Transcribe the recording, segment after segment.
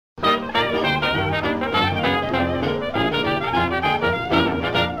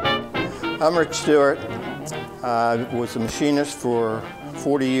I'm Rick Stewart. I was a machinist for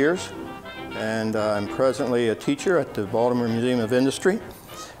 40 years, and I'm presently a teacher at the Baltimore Museum of Industry.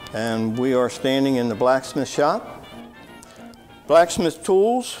 And we are standing in the blacksmith shop. Blacksmith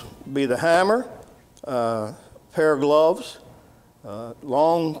tools be the hammer, pair of gloves,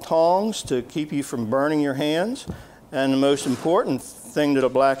 long tongs to keep you from burning your hands, and the most important thing that a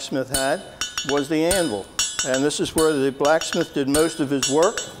blacksmith had was the anvil. And this is where the blacksmith did most of his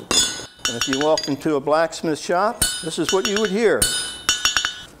work. And if you walk into a blacksmith shop, this is what you would hear.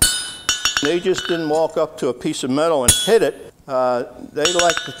 They just didn't walk up to a piece of metal and hit it. They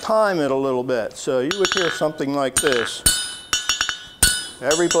liked to time it a little bit. So you would hear something like this.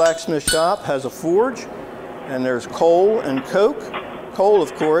 Every blacksmith shop has a forge, and there's coal and coke. Coal,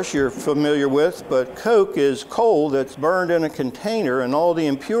 of course, you're familiar with, but coke is coal that's burned in a container, and all the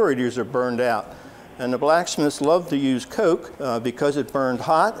impurities are burned out. And the blacksmiths loved to use coke because it burned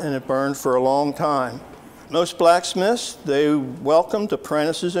hot and it burned for a long time. Most blacksmiths, they welcomed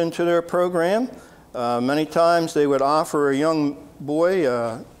apprentices into their program. Many times they would offer a young boy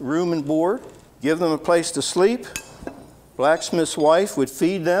room and board, give them a place to sleep. Blacksmith's wife would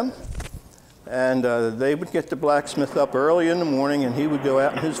feed them, and they would get the blacksmith up early in the morning, and he would go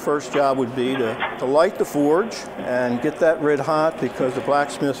out, and his first job would be to light the forge and get that red hot, because the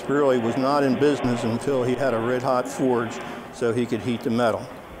blacksmith really was not in business until he had a red hot forge so he could heat the metal.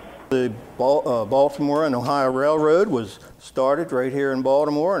 The Baltimore and Ohio Railroad was started right here in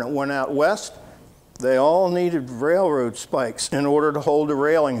Baltimore, and it went out west. They all needed railroad spikes in order to hold the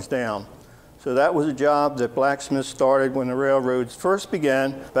railings down. So that was a job that blacksmiths started when the railroads first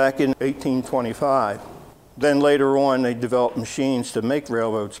began back in 1825. Then later on, they developed machines to make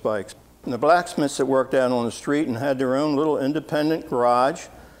railroad spikes. And the blacksmiths that worked out on the street and had their own little independent garage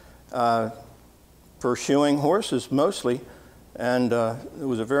for shoeing horses mostly. And it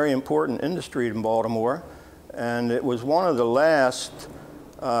was a very important industry in Baltimore. And it was one of the last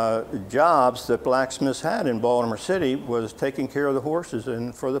jobs that blacksmiths had in Baltimore City, was taking care of the horses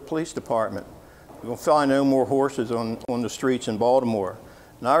and for the police department. You'll find no more horses on the streets in Baltimore.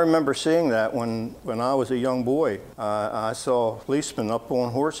 And I remember seeing that when I was a young boy. I saw policemen up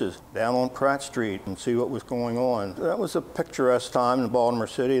on horses down on Pratt Street and see what was going on. That was a picturesque time in Baltimore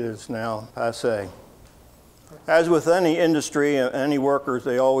City that's now passé. As with any industry, any workers,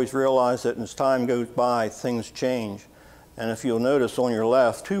 they always realize that as time goes by, things change. And if you'll notice on your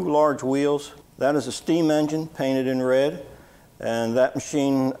left, two large wheels, that is a steam engine painted in red. And that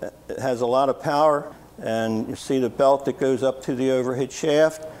machine has a lot of power. And you see the belt that goes up to the overhead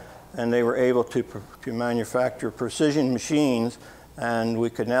shaft. And they were able to manufacture precision machines. And we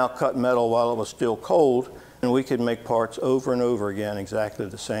could now cut metal while it was still cold. And we could make parts over and over again exactly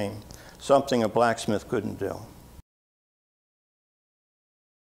the same. Something a blacksmith couldn't do.